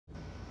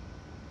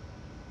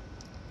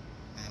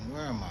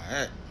Where am I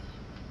at?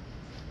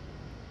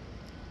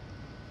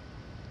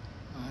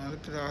 Man,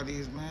 look at all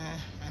these, man.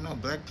 Ain't no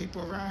black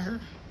people around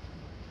here.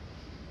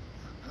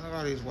 Look at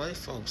all these white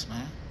folks,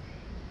 man.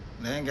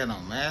 They ain't got no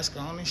mask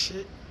on and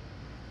shit.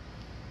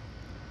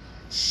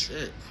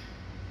 Shit.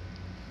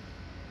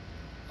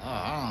 Oh,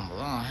 I don't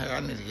belong here. I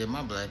need to get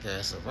my black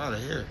ass up out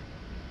of here.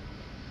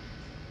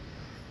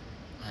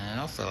 Man,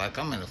 I feel like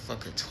I'm in the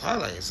fucking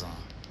Twilight Zone.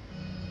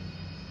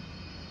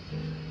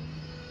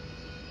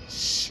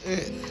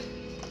 Shit.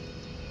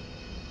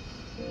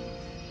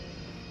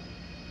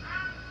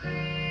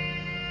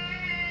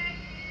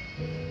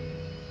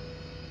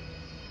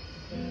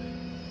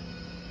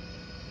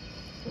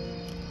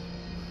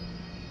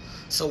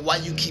 So why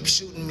you keep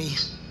shooting me?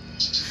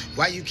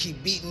 Why you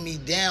keep beating me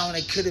down?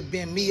 It could have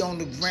been me on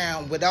the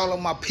ground with all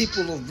of my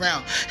people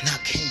around. And I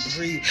can't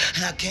breathe.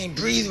 And I can't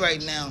breathe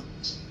right now.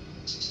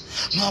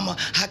 Mama,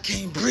 I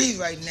can't breathe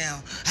right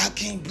now. I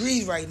can't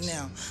breathe right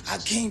now. I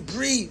can't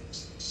breathe.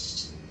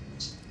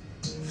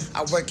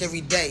 I work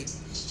every day.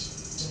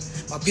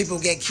 My people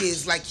get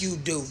kids like you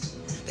do.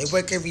 They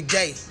work every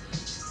day.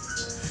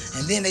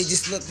 And then they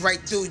just look right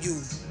through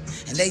you.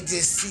 And they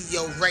just see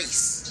your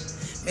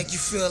race. Make you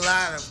feel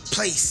out of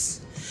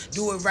place.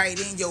 Do it right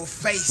in your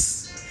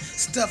face.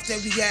 Stuff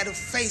that we gotta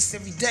face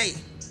every day.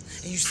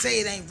 And you say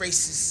it ain't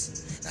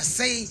racist. I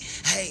say,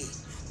 hey,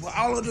 well,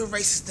 all of the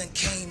racists done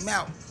came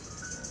out.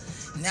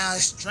 Now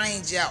it's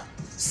strange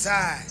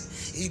outside.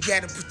 You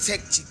gotta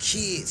protect your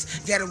kids.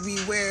 Gotta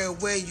beware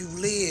where you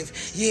live.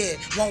 Yeah,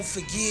 won't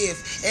forgive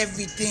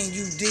everything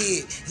you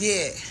did.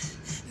 Yeah,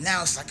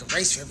 now it's like a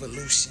race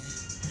revolution.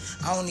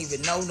 I don't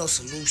even know no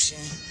solution.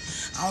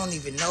 I don't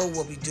even know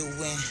what we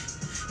doing.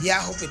 Yeah,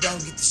 I hope it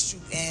don't get to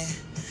shooting.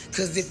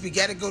 Cause if we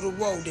gotta go to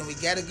war, then we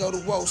gotta go to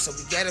war. So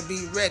we gotta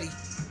be ready.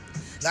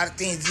 A lot of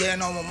things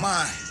getting on my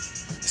mind.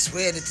 I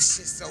swear that this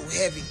shit's so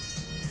heavy.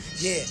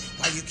 Yeah,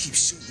 why you keep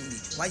shooting me?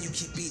 Why you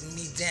keep beating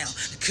me down?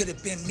 It could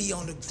have been me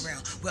on the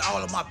ground with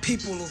all of my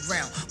people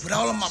around. With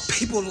all of my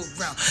people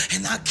around.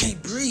 And I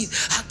can't breathe.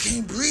 I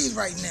can't breathe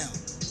right now.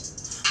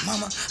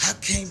 Mama, I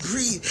can't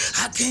breathe.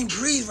 I can't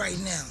breathe right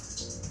now.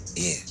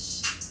 Yeah.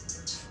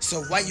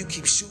 So why you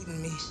keep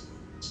shooting me?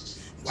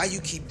 Why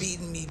you keep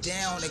beating me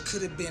down? It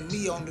could have been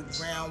me on the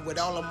ground with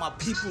all of my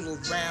people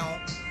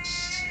around.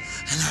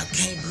 And I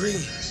can't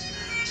breathe.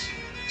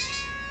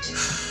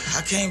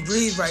 I can't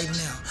breathe right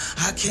now.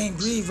 I can't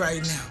breathe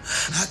right now.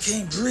 I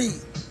can't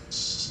breathe.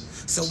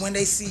 So when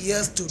they see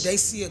us, do they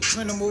see a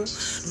criminal? Do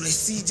they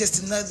see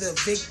just another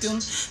victim?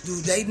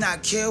 Do they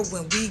not care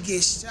when we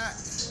get shot?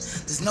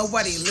 Does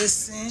nobody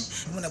listen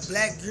when a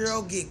black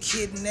girl get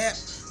kidnapped?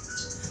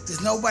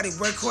 Does nobody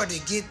work hard to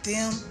get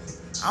them?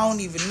 I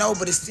don't even know,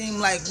 but it seems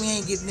like we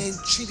ain't getting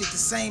treated the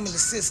same in the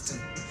system.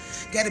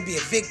 Gotta be a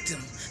victim.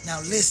 Now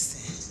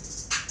listen.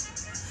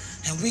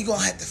 And we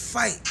gonna have to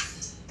fight.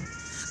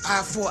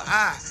 Eye for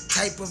eye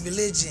type of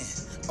religion.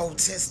 Old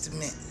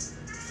Testament.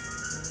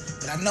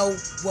 But I know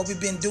what we've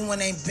been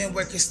doing ain't been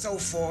working so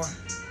far.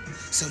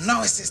 So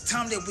now it's just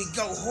time that we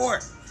go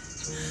hard.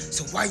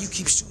 So why you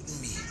keep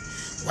shooting me?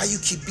 Why you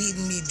keep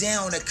beating me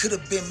down? That could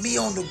have been me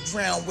on the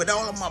ground with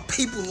all of my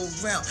people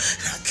around.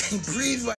 And I can't breathe right